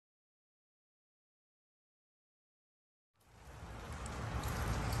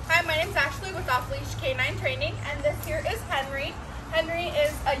off Leash K9 Training, and this here is Henry. Henry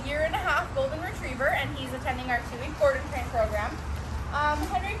is a 1.5-year golden retriever, and he's attending our 2-week board and train program.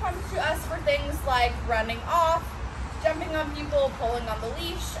 Henry comes to us for things like running off, jumping on people, pulling on the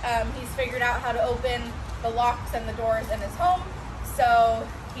leash. He's figured out how to open the locks and the doors in his home, so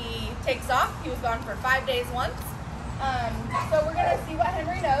he takes off. He was gone for 5 days once. So we're gonna see what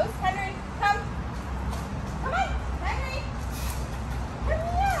Henry knows. Henry, come. Come on, Henry. Come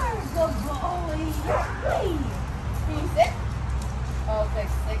here, good boy. Hi. Can you sit? Oh, good,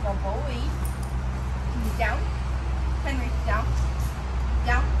 good boy. Can you down? Henry, down.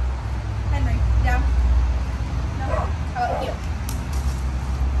 Down. Henry, down. No. How about heel?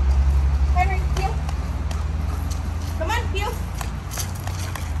 Henry, heel. Come on, heel.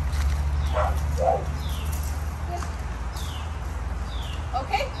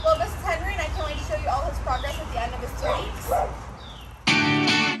 Okay, well this is Henry, and I can't wait to show you all his progress at the end of his 2 weeks.